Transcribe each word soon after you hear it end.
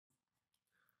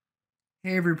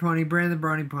Hey everybody, Brandon the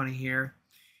Brony Pony here.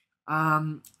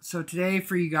 So today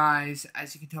for you guys,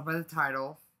 as you can tell by the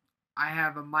title, I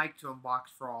have a mic to unbox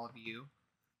for all of you.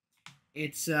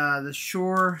 It's the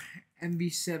Shure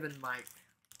MV7 mic,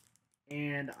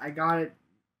 and I got it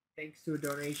thanks to a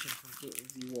donation from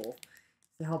Z Wolf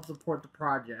to help support the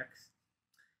projects.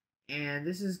 And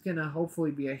this is gonna hopefully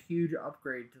be a huge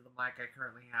upgrade to the mic I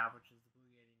currently have, which is the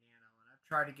Blue Yeti Nano. And I've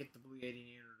tried to get the Blue Yeti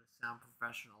Nano to sound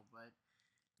professional, but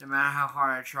no matter how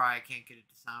hard I try, I can't get it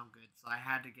to sound good. So I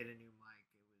had to get a new mic.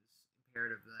 It was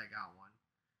imperative that I got one.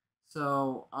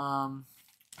 So,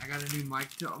 I got a new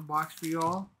mic to unbox for you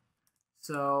all.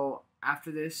 So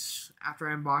after this, after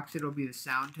I unbox it, it'll be the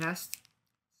sound test.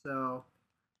 So it'll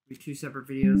be two separate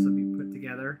videos that'll be put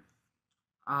together.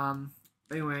 But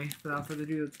anyway, without further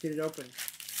ado, let's get it open.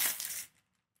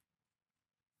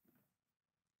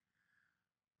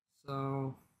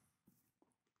 So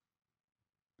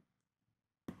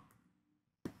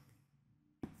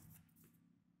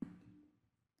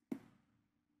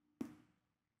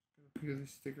peel the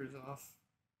stickers off.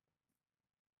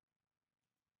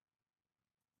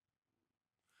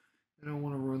 I don't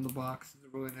want to ruin the box. It's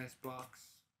a really nice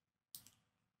box.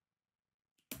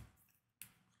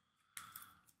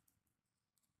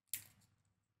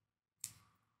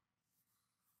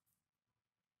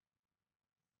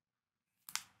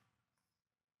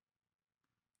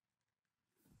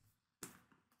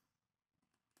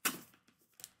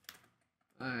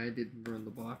 I didn't ruin the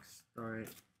box. Alright.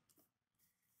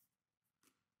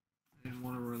 I didn't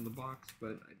want to ruin the box,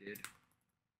 but I did.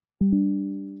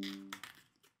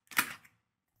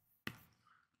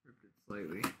 Ripped it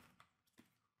slightly.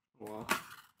 Well.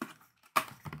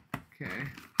 Okay.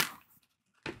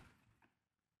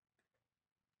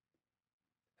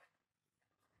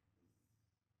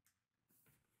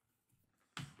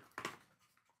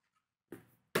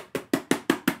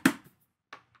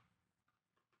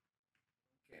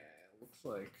 Looks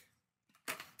like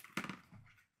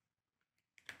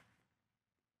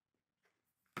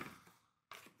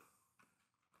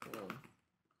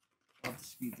I'll have to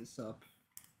speed this up.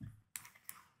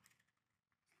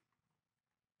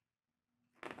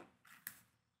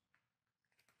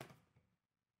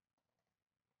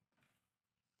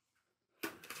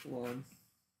 Hold on.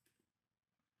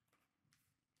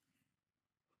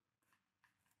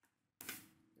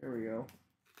 There we go.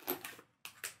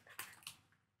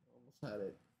 Almost had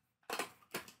it.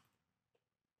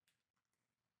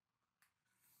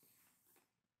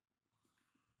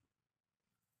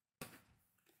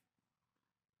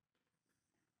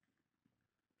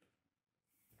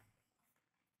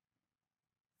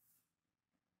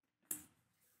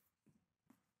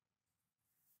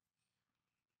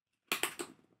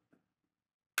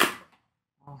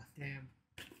 Oh, damn.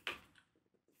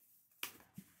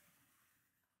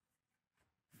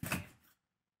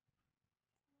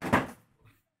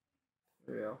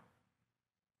 There we go.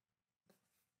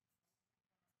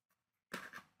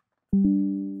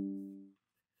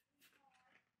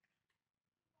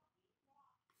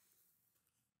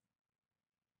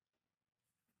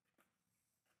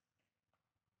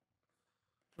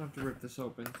 I have to rip this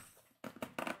open.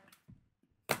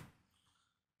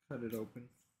 Cut it open.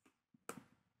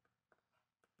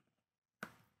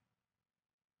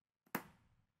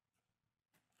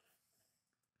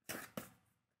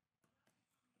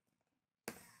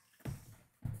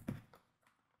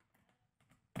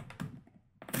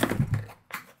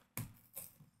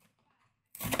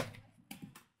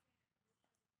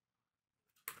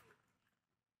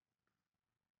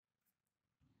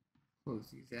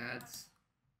 Close these ads.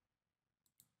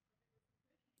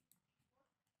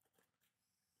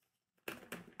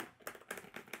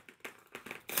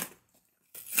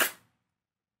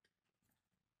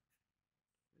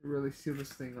 Really seal this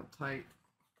thing up tight.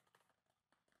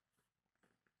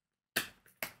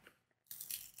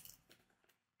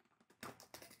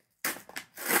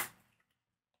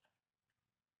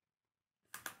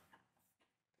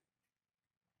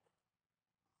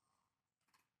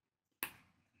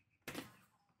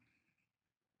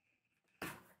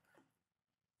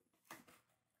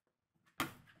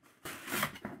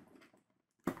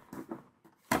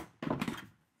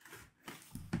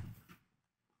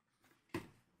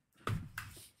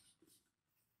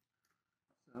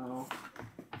 So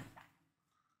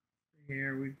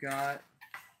here we've got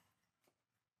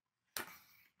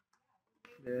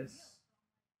this,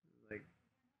 like,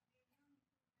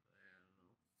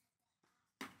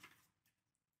 I don't know,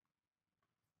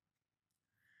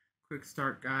 quick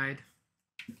start guide.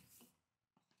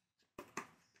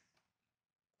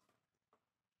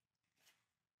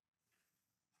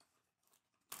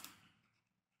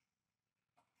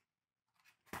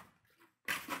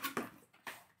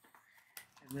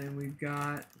 And then we've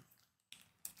got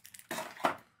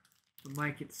the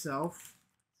mic itself.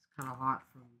 It's kind of hot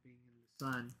from being in the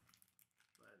sun,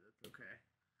 but that's okay.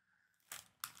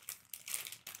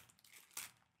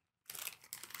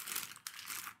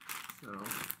 So,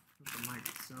 the mic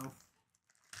itself.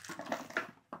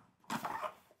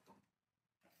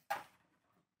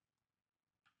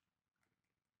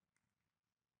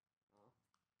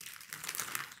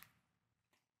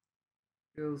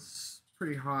 Feels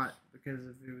pretty hot because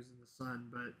if it was in the sun,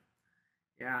 but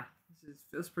yeah,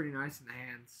 feels pretty nice in the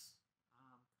hands.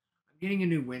 I'm getting a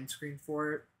new windscreen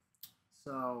for it,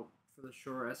 so for the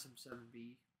Shure SM7B,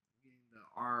 I'm getting the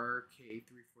RK345,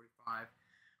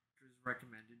 which was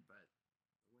recommended, but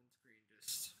the windscreen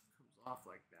just comes off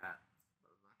like that.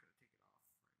 But I'm not gonna take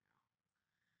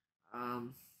it off right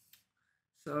now.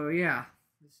 So yeah,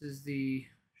 this is the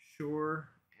Shure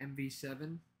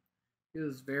MV7. It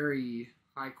was very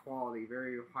high quality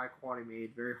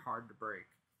made, very hard to break.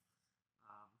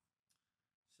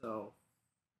 So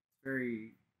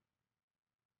very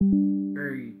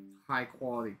very high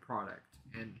quality product,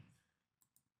 and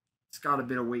it's got a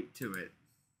bit of weight to it.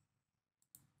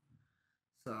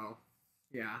 So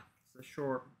yeah, it's a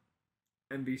Shure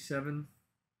MV7,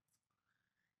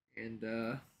 and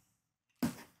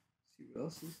see what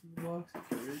else is in the box if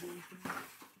there is anything.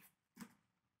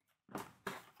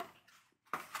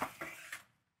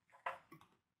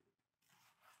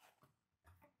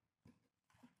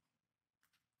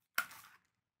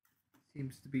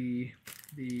 Seems to be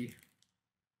the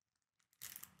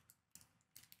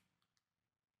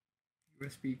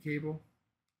USB cable.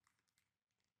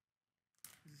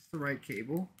 Is this the right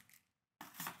cable?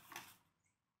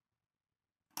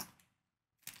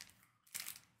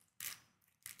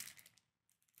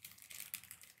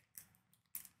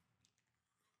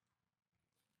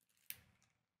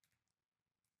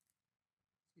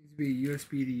 Seems to be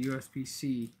USB to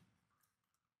USB-C.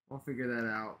 I'll figure that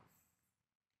out.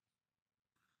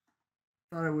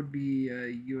 Thought it would be a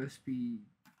USB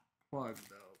plug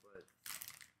though, but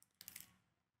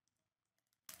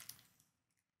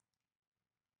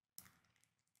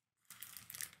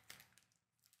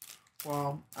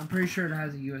well, I'm pretty sure it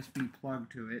has a USB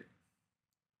plug to it.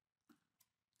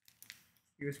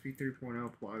 USB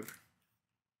 3.0 plug.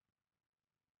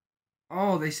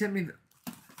 Oh, they sent me the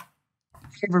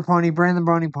Favorite Pony, Brandon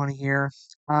Brony Pony here.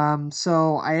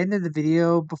 So I ended the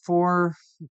video before,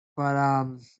 but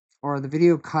or the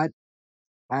video cut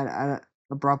at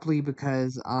abruptly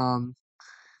because the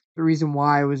reason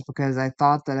why was because I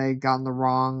thought that I had gotten the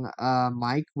wrong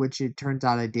mic, which it turns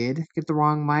out I did get the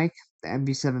wrong mic, the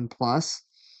MV7 Plus,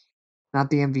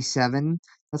 not the MV7.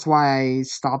 That's why I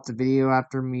stopped the video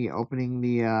after me opening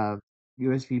the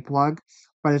USB plug.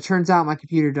 But it turns out my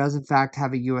computer does in fact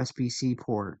have a USB-C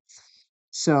port.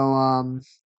 So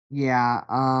yeah,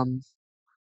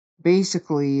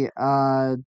 basically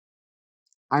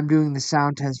I'm doing the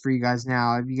sound test for you guys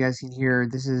now. If you guys can hear,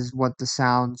 this is what the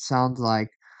sound sounds like.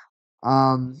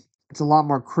 It's a lot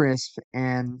more crisp,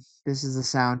 and this is the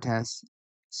sound test.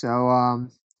 So,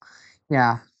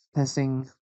 yeah, testing,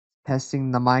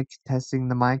 testing the mic, testing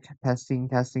the mic, testing,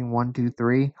 1, 2,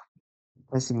 3,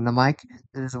 testing the mic.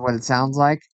 This is what it sounds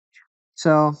like.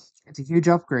 So, it's a huge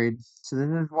upgrade. So this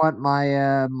is what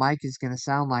my mic is gonna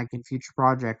sound like in future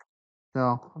projects.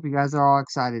 So, hope you guys are all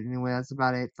excited. Anyway, that's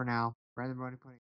about it for now. Brandon Brody Pudding.